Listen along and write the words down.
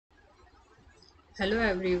Hello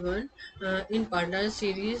everyone. In Panda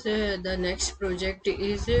series, the next project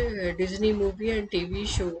is a Disney movie and TV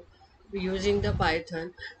show using the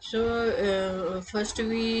Python. So first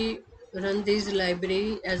we run this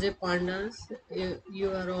library as a pandas.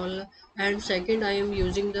 You are all, and second I am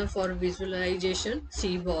using the for visualization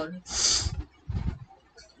Seaborn.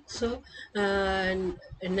 So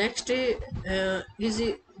next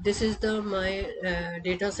this is the my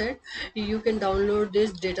data set. You can download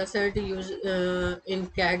this data set use in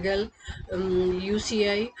Kaggle,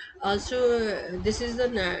 UCI. Also, this is the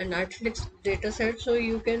Netflix data set, so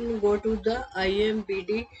you can go to the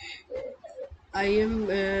IMBD.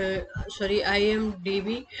 IMDb.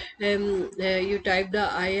 You type the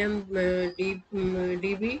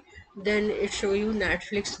IMDb, then it show you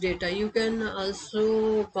Netflix data. You can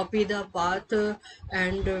also copy the path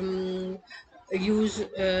and use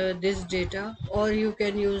this data, or you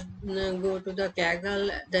can use go to the Kaggle,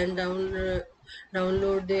 then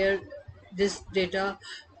download there this data,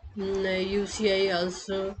 UCI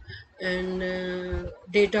also, and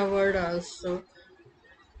data word also.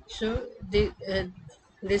 So this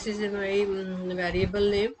is my variable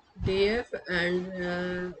name df,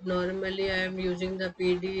 and normally I am using the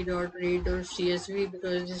pd.read.csv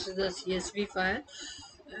because this is the csv file,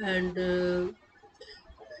 and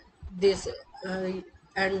this uh,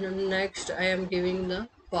 and next I am giving the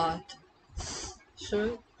path.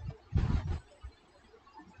 So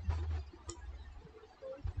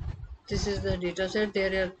this is the data set.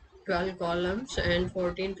 There are 12 columns and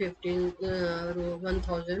 14 15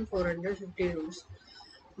 1450 rows.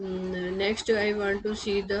 Next, I want to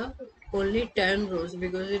see the only 10 rows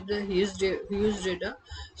because it's the huge data.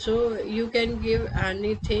 So you can give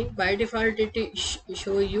anything. By default, it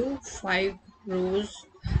show you 5 rows.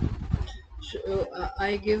 So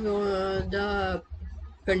I give the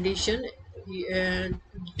condition uh,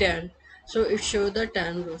 10. So it show the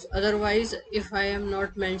 10 rows. Otherwise, if I am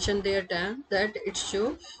not mentioned there 10, that it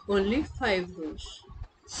show only 5 rows.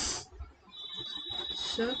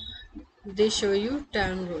 So they show you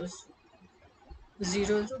 10 rows.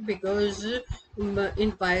 Zeros because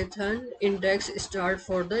in Python index start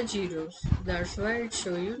for the zeros. That's why it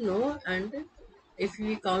show you no, and if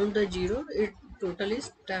we count the zero, it total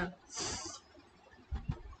is 10.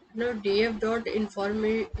 Now df dot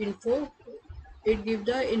info, it give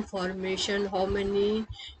the information how many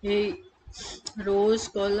uh, rows,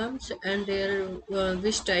 columns, and their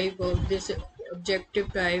which type of this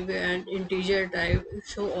objective type and integer type.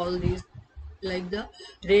 So all these, like the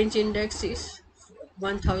range index is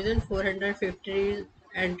 1450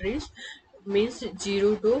 entries, means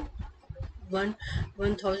 0 to 1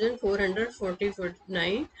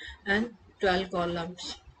 1449, and 12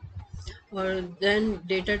 columns. Or then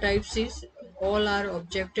data types is all are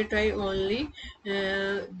objective type only.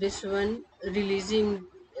 This one release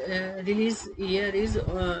year is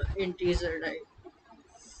integer type.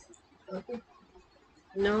 Okay.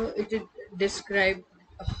 Now it is describe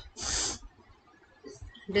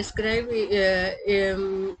describe is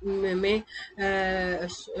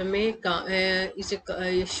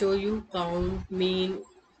show you count, mean,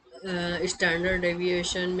 standard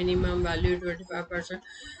deviation, minimum value 25%,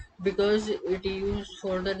 because it used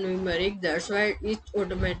for the numeric. That's why it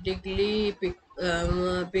automatically pick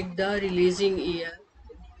the releasing year,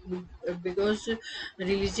 because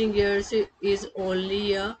releasing years is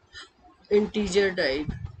only a integer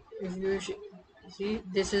type. If you see,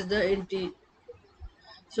 this is the integer,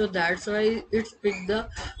 so that's why it's pick the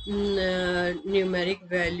numeric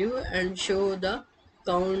value and show the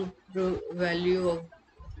count value of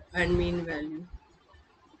and mean value.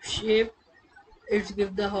 Shape, it's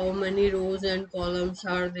give the how many rows and columns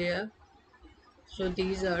are there. So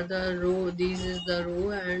these are the row, this is the row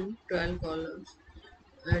and 12 columns.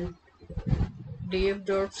 And df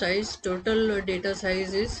dot size, total data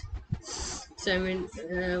size is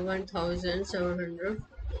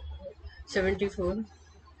 1774.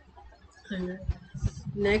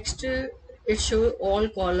 Next, it show all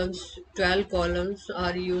columns. 12 columns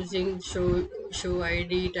are using show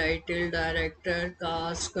ID, title, director,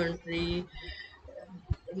 cast, country,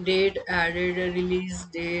 date added, release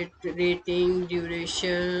date, rating,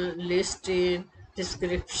 duration, listing,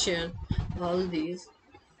 description, all these.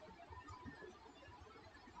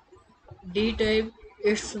 D type,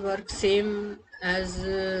 its work same as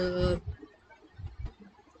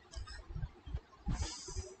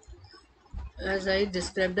I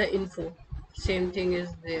described the info. Same thing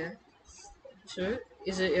is there. So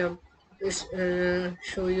is a is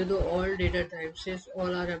show you the all data types is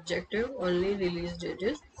all are objective, only release date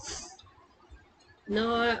is.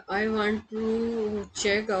 Now I want to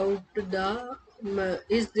check out the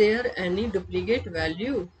is there any duplicate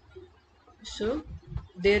value? So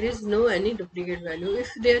there is no any duplicate value.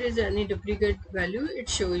 If there is any duplicate value, it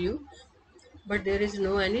show you, but there is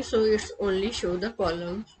no any, so it's only show the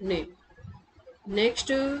column name.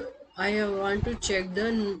 Next, I want to check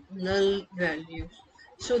the null values.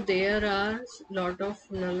 So there are lot of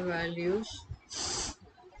null values.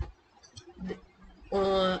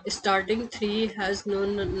 Starting 3 has no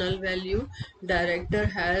null value. Director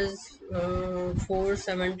has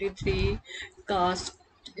 473. Cast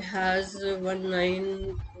has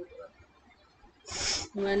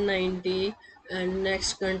 190, and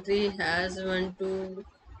next country has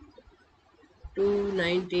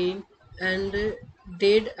 219, and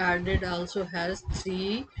date added also has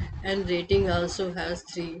 3, and rating also has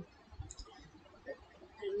 3.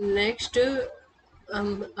 Next,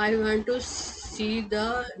 I want to see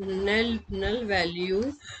the null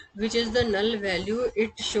value, which is the null value.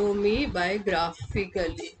 It show me by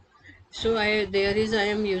graphically. So I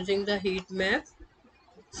am using the heat map.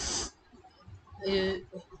 Uh,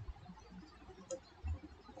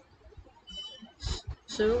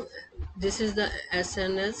 so this is the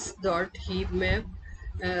SNS dot heat map.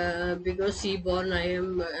 Because Seaborn I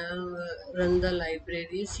am run the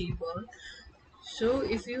library Seaborn. So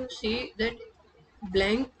if you see that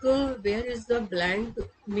blank, where is the blank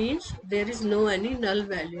means there is no any null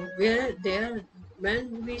value. Where there,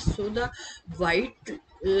 when we show the white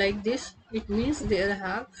like this, it means there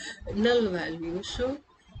have null value. So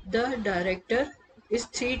the director is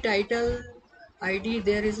 3 title ID,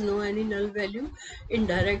 there is no any null value. In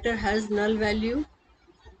director has null value,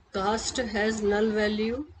 caste has null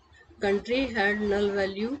value, country had null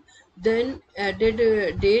value, then added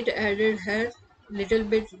date added had little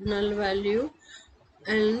bit null value,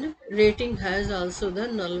 and rating has also the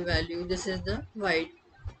null value. This is the white.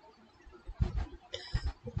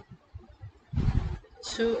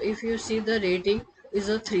 So if you see the rating is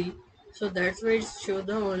a 3, so that's why it show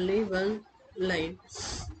the only one line.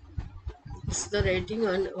 It's the rating,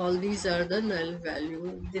 and all these are the null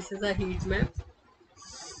value. This is a heat map.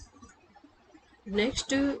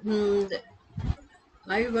 Next, I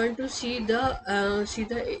want to see the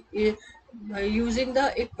using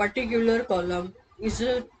the a particular column is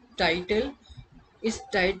a title,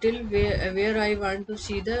 where I want to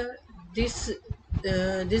see the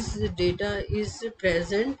this data is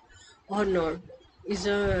present or not. Is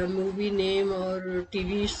a movie name or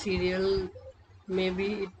TV serial,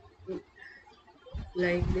 maybe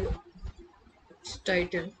like the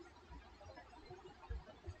title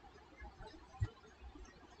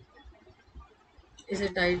is a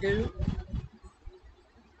title.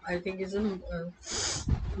 I think is a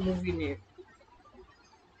movie name.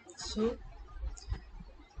 So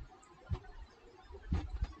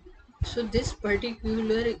this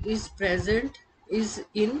particular is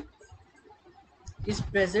in is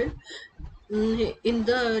present in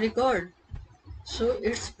the record. So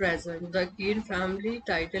it's present. The Queen family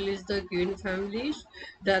title is the Queen family.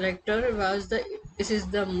 Director was the it is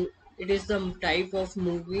the type of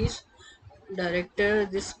movies. Director,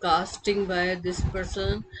 this casting by this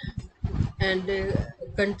person, and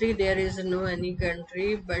country, there is no any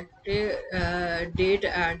country, but date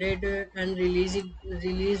added and release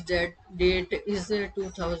date is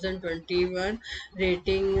 2021.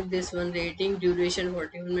 Rating, this one rating, duration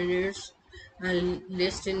 41 minutes, and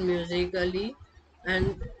list in musically,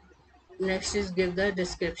 and next is give the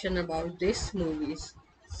description about this movies.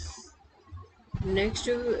 Next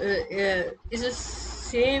is the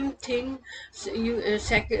same thing. Same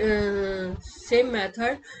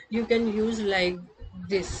method you can use like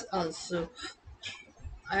this also.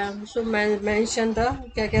 So mention the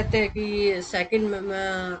क्या कहते हैं कि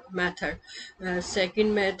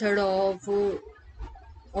second method of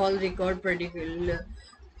all record particular.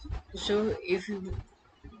 So if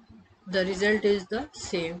the result is the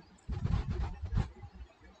same,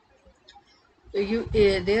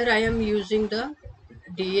 there I am using the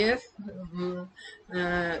df,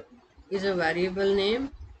 is a variable name,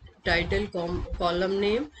 title column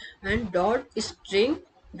name, and dot string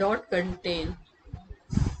dot contain.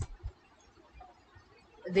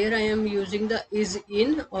 There I am using the is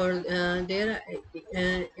in, or there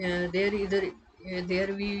either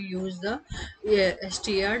there we use the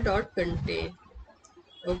str dot contain.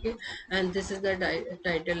 Okay, and this is the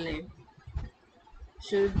title name.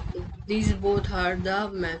 So these both are the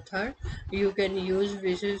method you can use,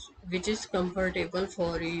 which is comfortable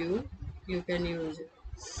for you. You can use it.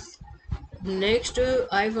 Next,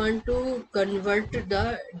 I want to convert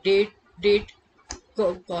the date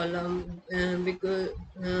column, because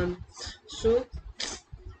so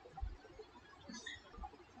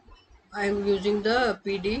I am using the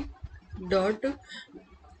PD dot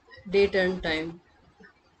date and time,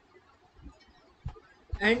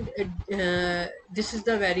 and this is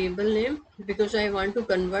the variable name because I want to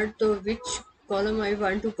convert to which column I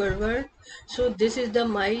want to convert. So this is the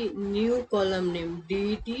my new column name,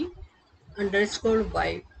 det underscore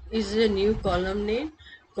y is a new column name,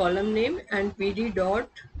 and pd dot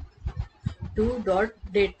to dot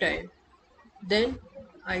date time. Then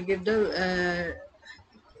I give the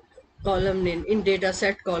column name in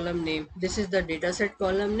dataset column name. This is the dataset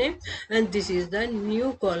column name, and this is the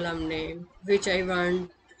new column name which I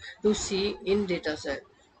want to see in dataset.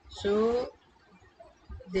 So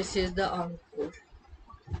this is the output.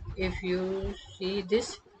 If you see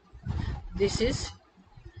this, this is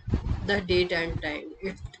the date and time.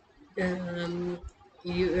 It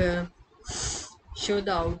you show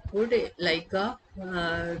the output like a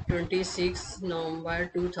 26 November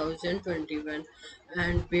 2021,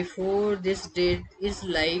 and before this date is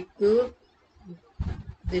like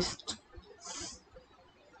this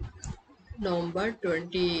November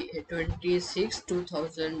 26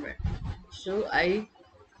 2001. So I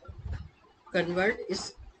convert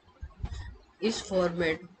is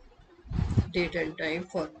format, date and time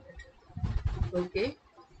format. Okay,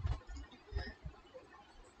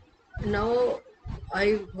 now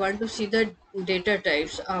I want to see the data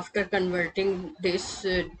types after converting this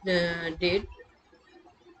date.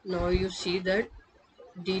 Now you see that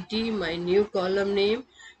dt, my new column name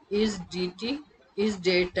is dt is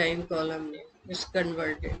date time column name is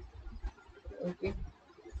converted. Okay,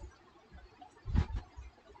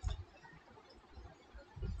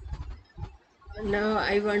 now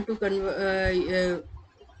I want to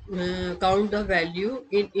count the value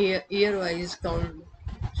in year wise count.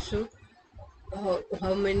 So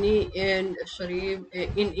how many, and sorry,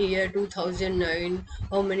 in year 2009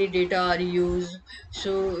 how many data are used.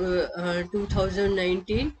 So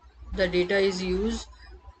 2019 the data is used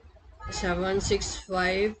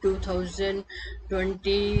 765,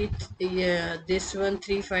 2020, yeah, this one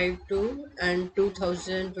 352, and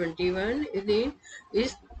 2021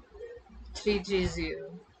 is 330.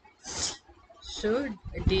 So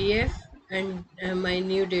df and my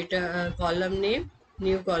new data column name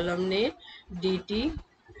dt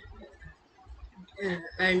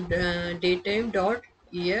and datetime dot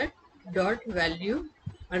year dot value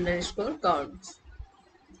underscore counts.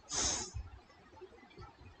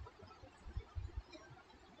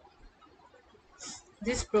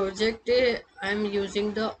 This project I'm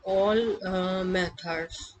using the all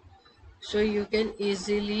methods, so you can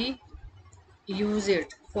easily use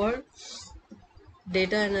it for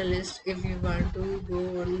data analyst. If you want to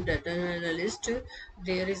go on data analyst,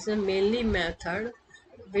 there is a mainly method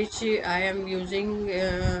which I am using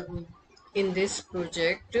in this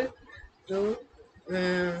project. So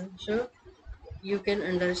you can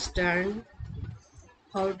understand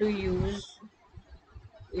how to use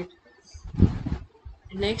it.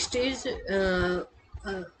 Next is I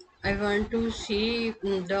want to see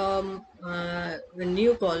the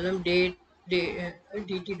new column dt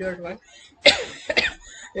dot y.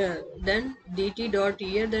 Then dt dot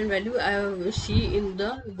year, then value I will see in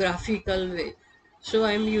the graphical way. So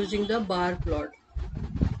I am using the bar plot.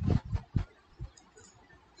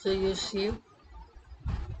 So you see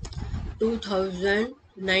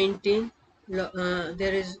 2019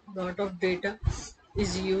 there is lot of data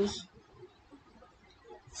is used,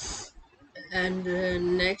 and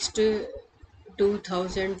next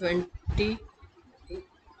 2020,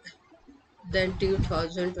 then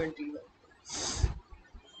 2021.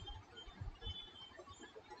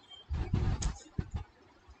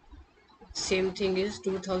 Same thing is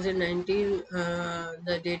 2019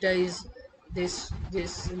 the data is this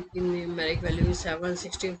in numeric value is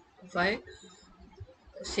 765.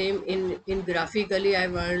 Same in graphically I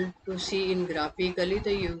want to see in graphically, so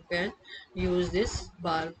you can use this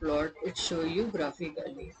bar plot, it show you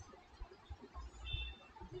graphically.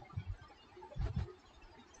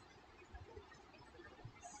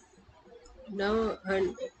 Now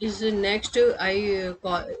and is the next I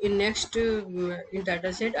in next in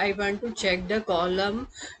data set I want to check the column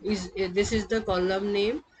is this is the column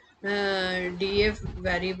name, df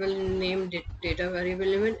variable name, data variable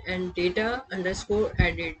name, and data underscore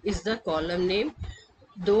added is the column name,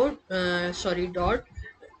 though sorry dot,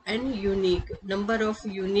 and unique number of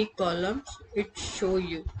unique columns it show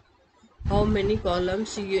you how many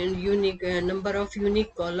columns. Unique number of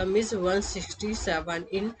unique column is 167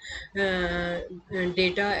 in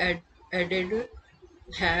data added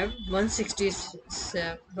have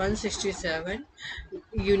 167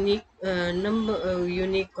 unique number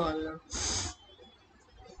unique column.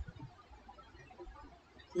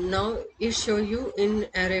 now it show you in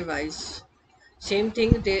array wise. Same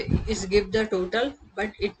thing, they is give the total,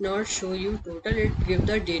 but it not show you total, it give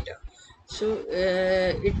the data. So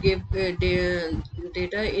it give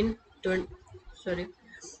data in 20, sorry,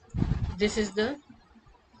 this is the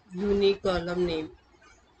unique column name.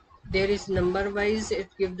 There is number wise, it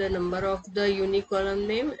give the number of the unique column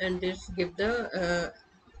name, and this give the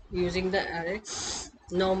using the array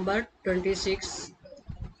November 26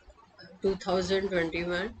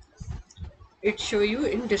 2021. It show you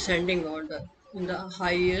in descending order. In the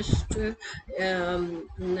highest is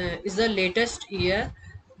the latest year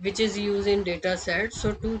which is used in data set.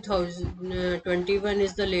 So 2021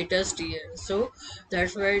 is the latest year, so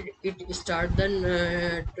that's why it start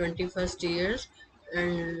the 21st years,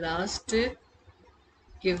 and last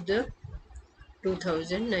give the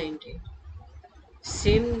 2019.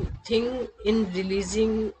 Same thing in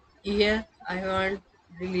releasing year. I want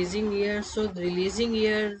releasing year, so the releasing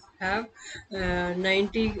year have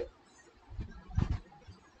 90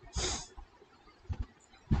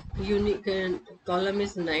 unique, column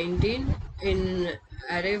is 19. In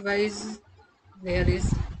array wise, there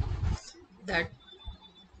is that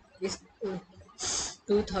is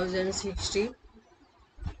 2060,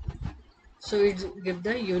 so it give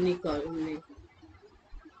the unique column name.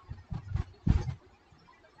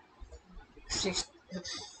 Six,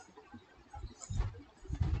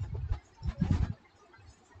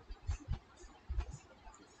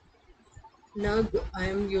 now I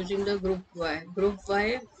am using the group Y. Group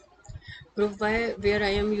Y, where I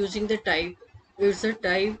am using the type. It's a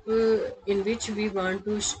type in which we want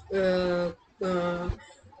to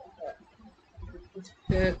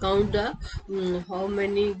count the how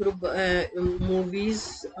many group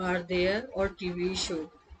movies are there or TV show.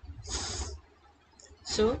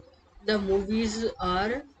 So the movies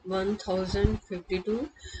are 1052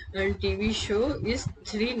 and TV show is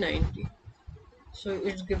 390. So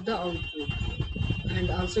it give the output and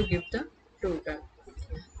also give the total.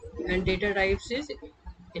 And data types is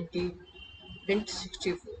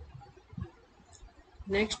int64.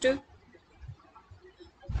 Next,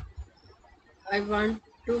 I want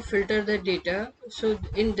to filter the data. So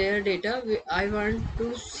in their data, I want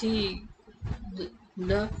to see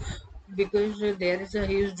the because there is a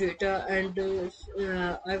huge data, and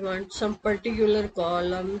I want some particular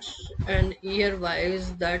columns and year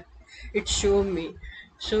wise that it show me.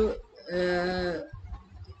 So there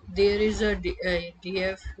is a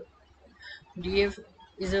df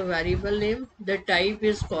is a variable name. The type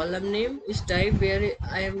is column name is type, where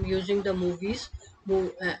I am using the movies,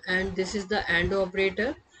 and this is the and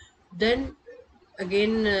operator. Then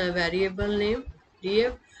again variable name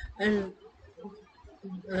df, and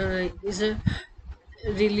is a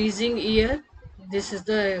releasing year. This is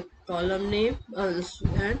the column name also,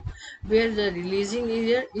 and where the releasing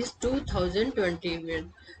year is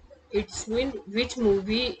 2021. It's mean which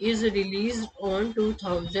movie is released on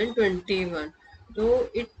 2021. So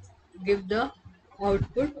it give the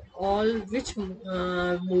output all which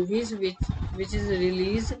movies which is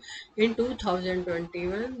released in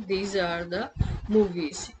 2021. These are the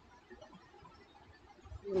movies.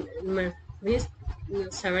 Means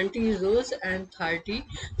 70 rows and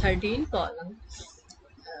 13 columns.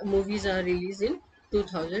 Movies are released in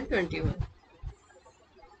 2021.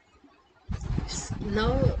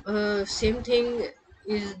 Now same thing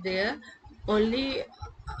is there, only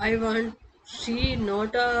I want see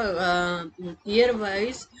not a year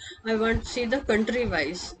wise, I want to see the country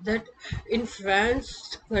wise, that in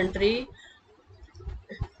France country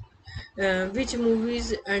which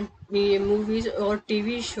movies and movies or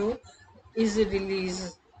TV show is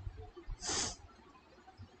released.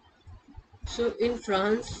 So in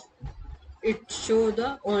France it show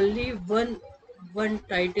the only one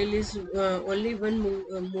title is only one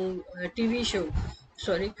TV show,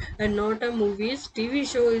 sorry, and not a movies. TV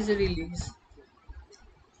show is released.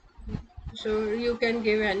 So you can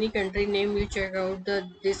give any country name, you check out that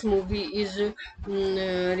this movie is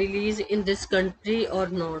released in this country or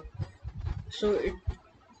not. So it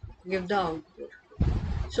give the output.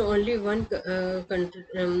 So only one country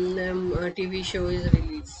TV show is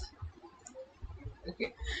released.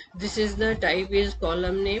 Okay, this is the type is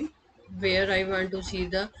column name, where I want to see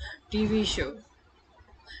the TV show.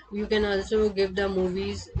 You can also give the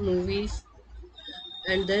movies,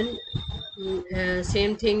 and then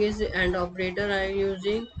same thing is and operator I am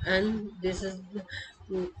using, and this is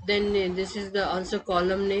then this is the also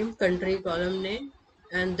column name, country column name,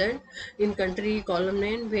 and then in country column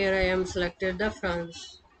name where I am selected the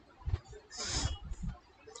France.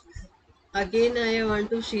 Again I want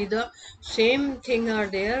to see the same thing are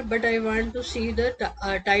there, but I want to see the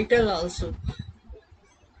title also.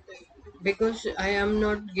 because I am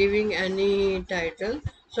not giving any title.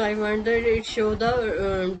 So I want that it show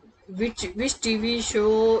the which TV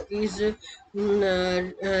show is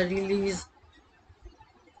released.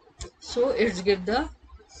 So it's give the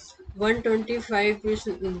 125 is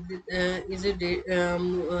a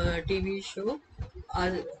TV show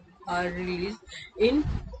are are released in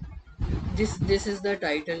this is the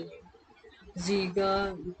title name.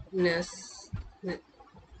 Ziga Ness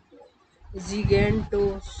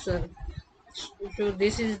Zigantos. So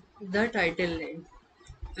this is the title name,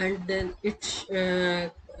 and then it's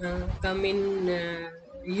come in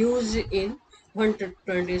use in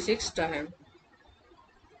 126 time.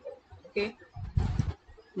 Okay.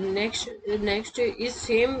 Next is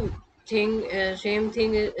same thing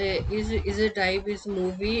is a type is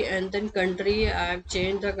movie, and then country. I've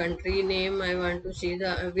changed the country name. I want to see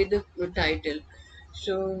the with the title.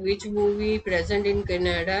 So which movie present in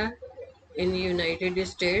Canada, in United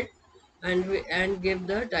States, and give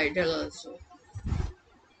the title also.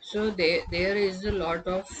 So there is a lot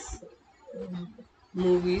of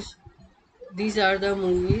movies. These are the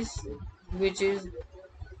movies which is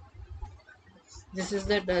this is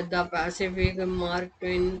the Pacific, Mark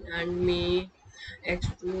Twain and Me,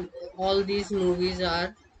 all these movies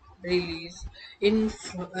are released in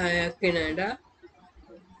Canada.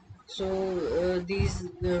 So these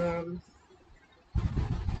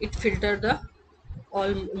it filter the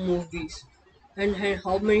all movies, and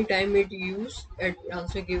how many time it use. It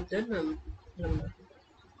also give the number.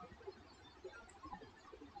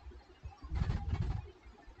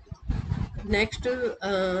 Next,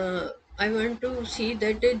 I want to see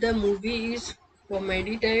that the movie is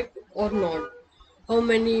comedy type or not. How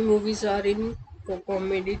many movies are in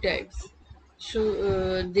comedy types?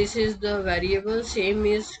 So this is the variable. Same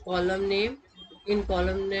is column name. In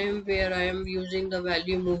column name, where I am using the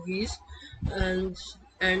value movies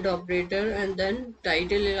and operator, and then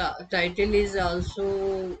title is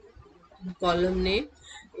also column name.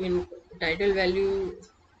 In title value,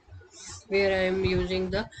 where I am using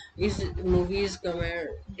the is movies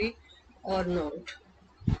comedy or not.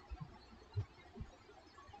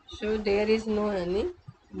 So there is no any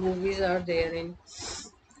movies are there in.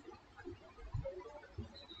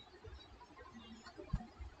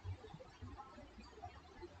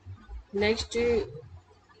 Next,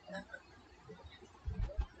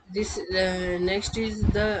 this next is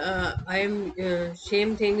the I am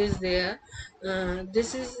same thing is there.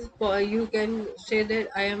 This is you can say that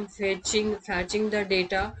I am fetching the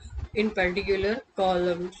data in particular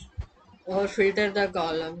columns or filter the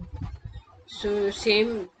column. So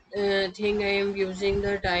same thing I am using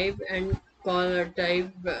the type and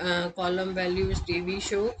column values TV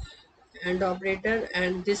show and operator,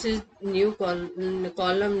 and this is new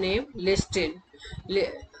column name listed.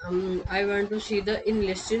 I want to see the in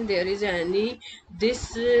listing there is any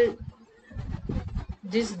this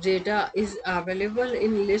this data is available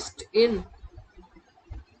in list in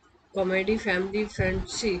comedy family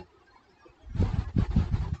fancy.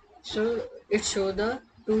 So it show the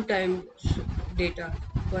two times data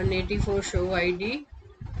 184 show ID,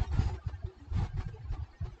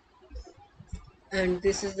 and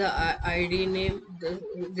this is the ID name.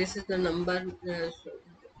 This is the number,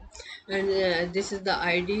 and this is the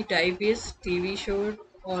ID type is TV show.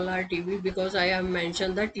 All are TV because I have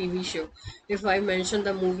mentioned the TV show. If I mention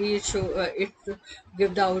the movie, it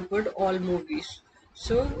give the output all movies.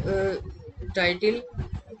 So title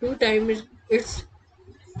two times it's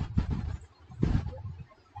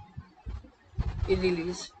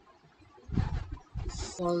release.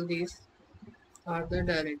 All these are the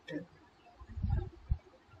director.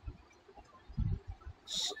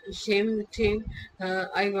 Same thing.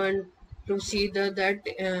 I want to see that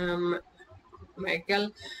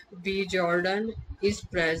Michael B. Jordan is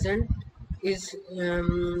present is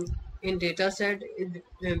in dataset,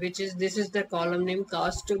 which is this is the column name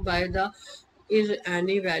cast by the is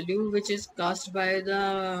any value which is cast by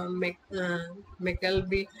the Michael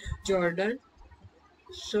B. Jordan.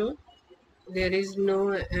 So there is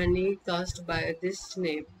no any cast by this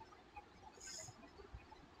name.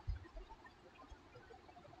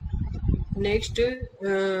 Next,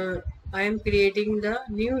 I am creating the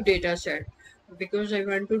new data set because I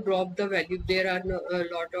want to drop the value. There are a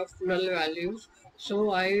lot of null values,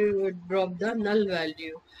 so I would drop the null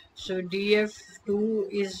value. So df2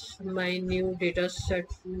 is my new data set,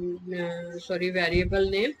 sorry, variable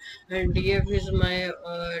name, and df is my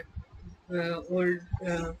old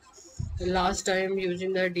last time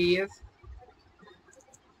using the df,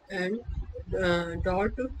 and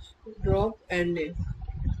dot drop and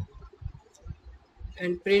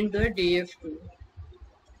print the df2.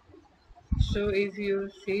 So if you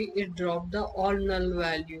see, it dropped the all null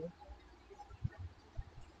value.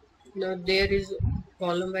 Now there is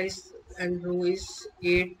column wise and row is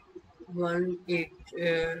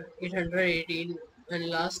 818 and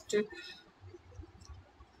last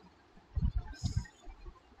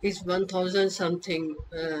is 1000 something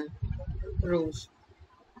rows.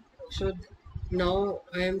 So now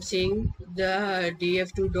I am seeing the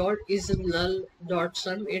df2 dot is null dot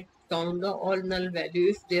sum. It count the all null value.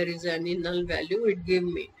 If there is any null value, it give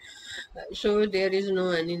me. So there is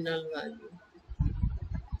no any null value.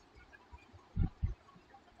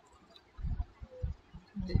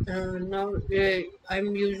 Now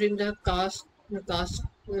I'm using the cast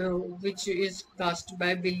which is cast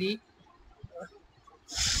by Billy.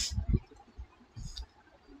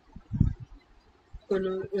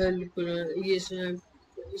 Yes,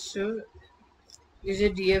 so is a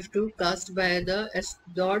df2 cast by the s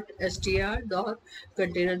dot str dot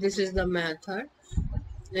container. This is the method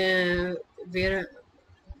where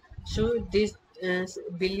so this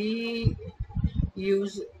Billy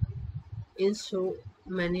use in so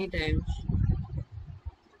many times.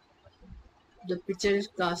 The picture is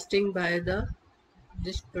casting by the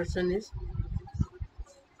this person is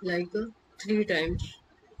like 3 times.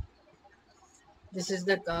 This is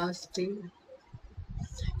the casting.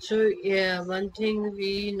 So yeah, one thing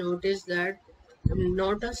we noticed that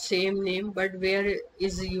not a same name, but where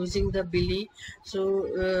is using the Billy.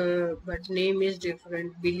 So but name is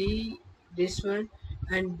different. Billy, this one,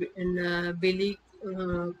 and Billy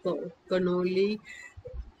Connolly,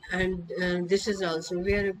 and this is also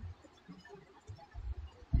where.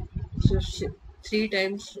 So 3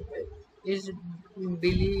 times is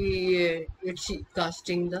Billy. It's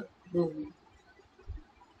casting the movie.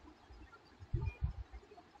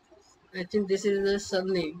 I think this is the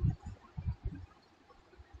surname.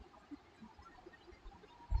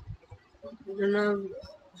 You know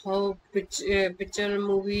how picture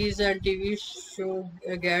movies and TV show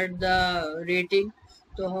get the rating.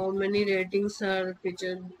 So how many ratings are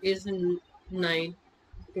picture is 9.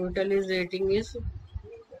 Total is rating is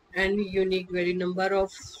and unique very number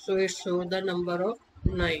of, so it show the number of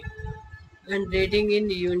 9. And rating in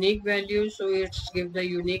unique value, so it's give the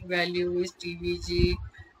unique value is TVG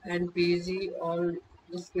and PG all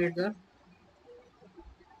is give the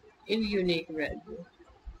in unique value.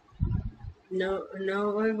 Now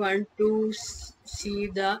I want to see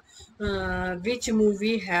the which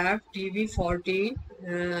movie have TV14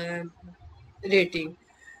 rating.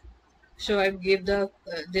 So I give the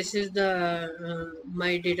this is the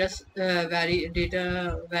my data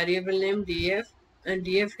variable name df, and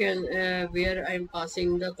df can where I'm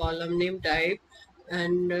passing the column name type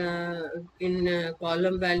and in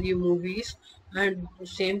column value movies, and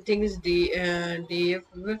same thing is df.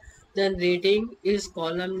 Then rating is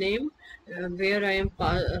column name where I am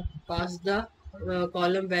pass the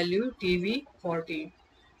column value TV14,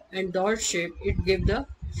 and dot shape it give the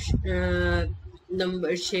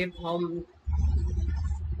number shape how.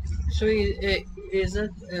 So it is a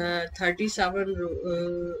 37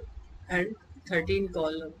 row and 13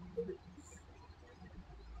 column.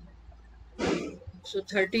 So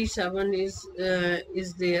 37 is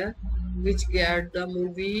there which get the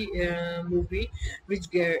movie which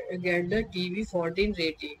get the TV14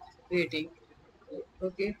 rating.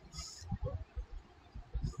 Okay.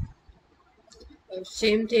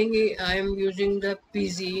 Same thing. I am using the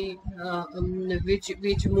PZ,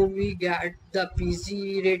 which movie get the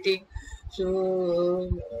PZ rating. So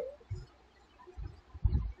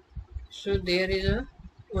so there is a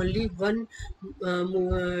only one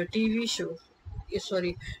TV show.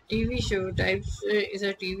 Sorry, TV show types is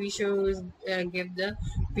a TV show is give the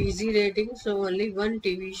PZ rating. So only one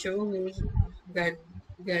TV show who's got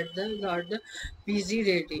the PZ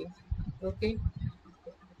rating. Okay.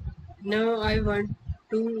 Now I want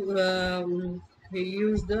to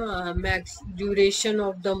use the max duration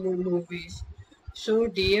of the movies. So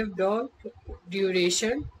df dot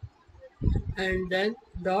duration and then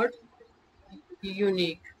dot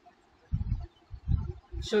unique.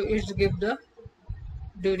 So it's give the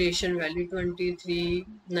duration value 23,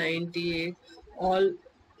 98, all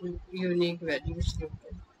unique values give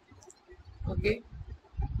them. Okay.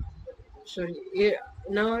 Sorry. Yeah.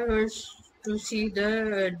 Now I want to see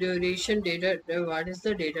the duration data. What is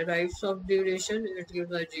the data types of duration? It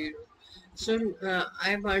gives a 0. So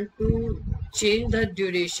I want to change the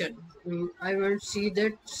duration. I want to see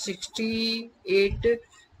that 68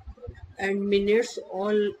 and minutes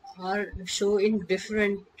all are show in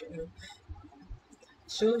different.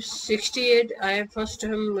 So 68. I first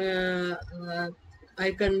icon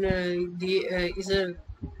the is a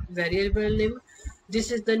variable name.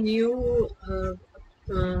 This is the new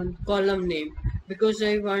column name, because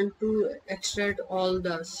I want to extract all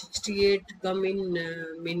the 68 come in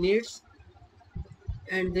minutes,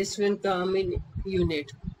 and this will come in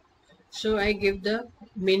unit. So I give the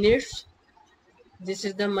minutes. This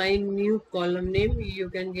is the my new column name. You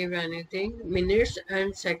can give anything, minutes,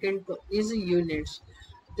 and second is units.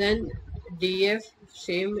 Then df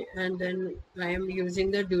same, and then I am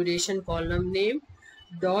using the duration column name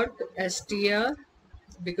dot str,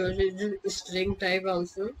 because it is string type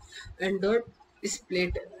also, and dot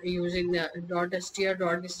split, using the dot str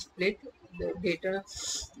dot split the data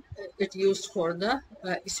it used for the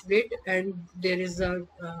split, and there is a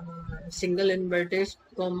single inverted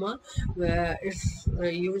comma where it's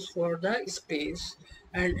used for the space,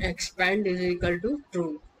 and expand is equal to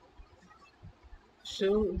true.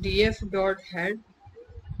 So df dot head,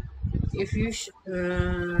 if you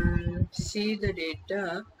see the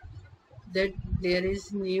data, that there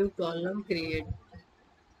is new column create,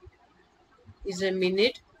 is a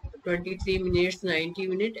minute, 23 minutes, 90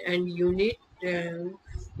 minutes, and unit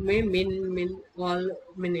may min all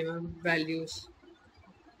minimum values.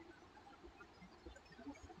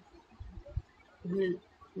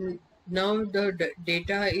 Now the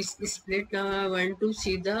data is split. Now I want to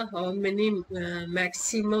see the how many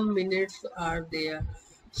maximum minutes are there.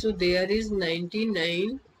 So there is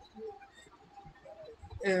 99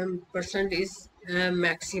 percent is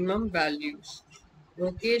maximum values.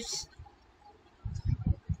 Okay,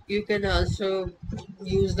 you can also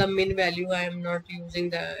use the min value. I am not using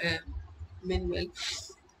the min value.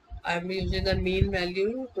 I am using the mean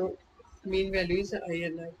value. So mean value is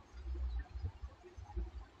INR.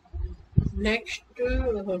 Next,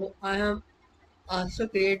 I am also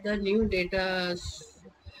create the new data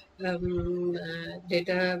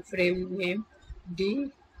frame name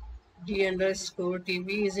d underscore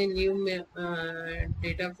tv is a new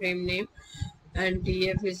data frame name, and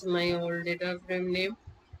df is my old data frame name.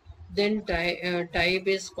 Then type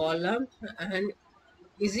is column, and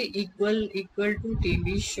is it equal to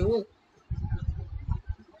TV show.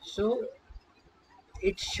 So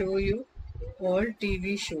it show you all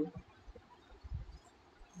TV show.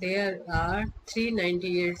 There are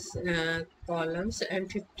 398 columns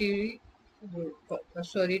and 50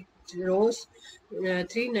 rows,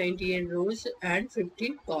 398 rows and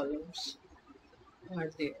 50 columns are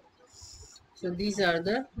there. So these are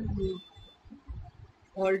the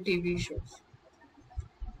all TV shows.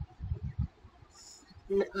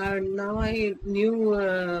 Now I new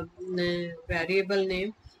variable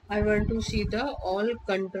name. I want to see the all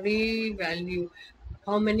country value.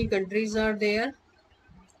 How many countries are there?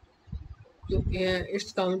 To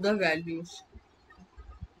it's count the values.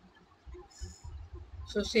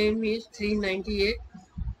 So same is 398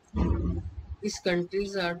 is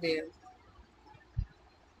countries are there.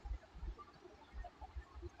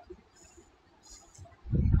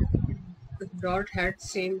 Dot had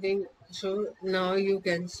same thing. So now you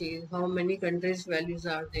can see how many countries values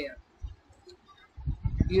are there.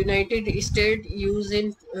 United States used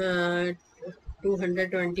in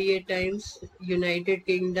 228 times. United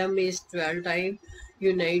Kingdom is 12 times.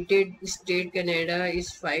 United States Canada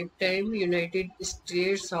is 5 times. United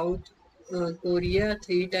States South Korea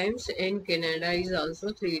 3 times, and Canada is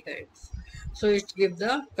also 3 times. So it gives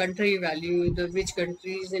the country value, the which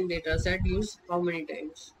countries in data set use how many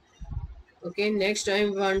times. Okay, next I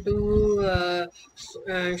want to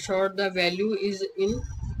short the value is in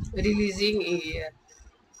releasing area.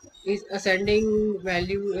 Is ascending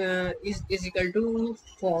value is equal to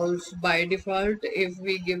false by default. If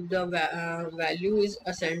we give the value is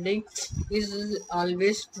ascending, is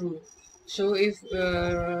always true. So if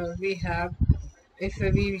we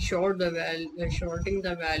short the value, shorting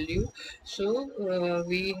the value, so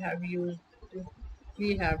we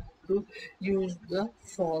have to use the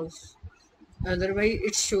false. Otherwise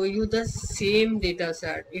it show you the same data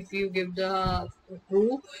set. If you give the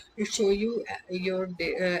true, it show you your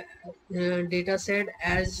data set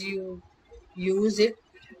as you use it.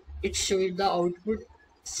 It show you the output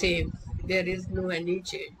same, there is no any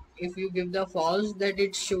change. If you give the false, that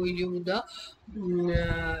it show you the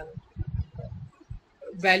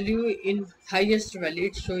value in highest value,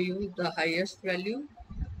 it show you the highest value.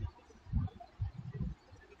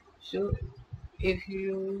 So if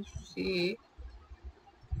you see,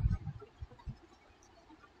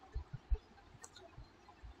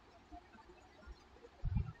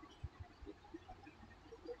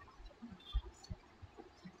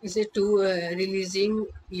 is it to releasing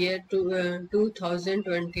year to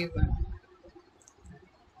 2021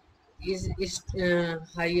 is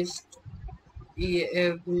highest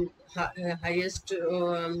highest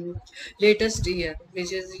latest year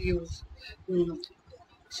which is used. Mm.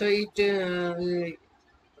 So it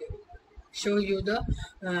show you the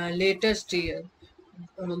latest year.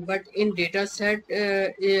 But in data set,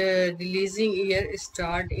 releasing year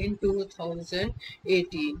start in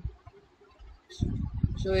 2018.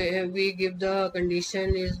 So we give the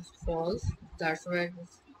condition is false. That's why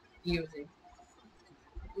it's using.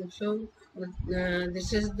 So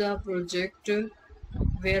this is the project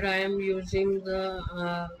where I am using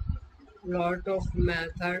the lot of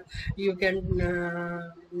method. You can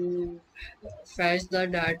fetch the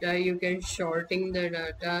data, you can sorting the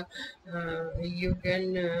data, you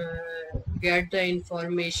can get the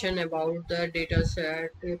information about the data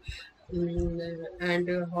set, and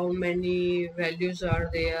how many values are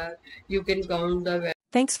there. You can count the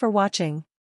Thanks for watching.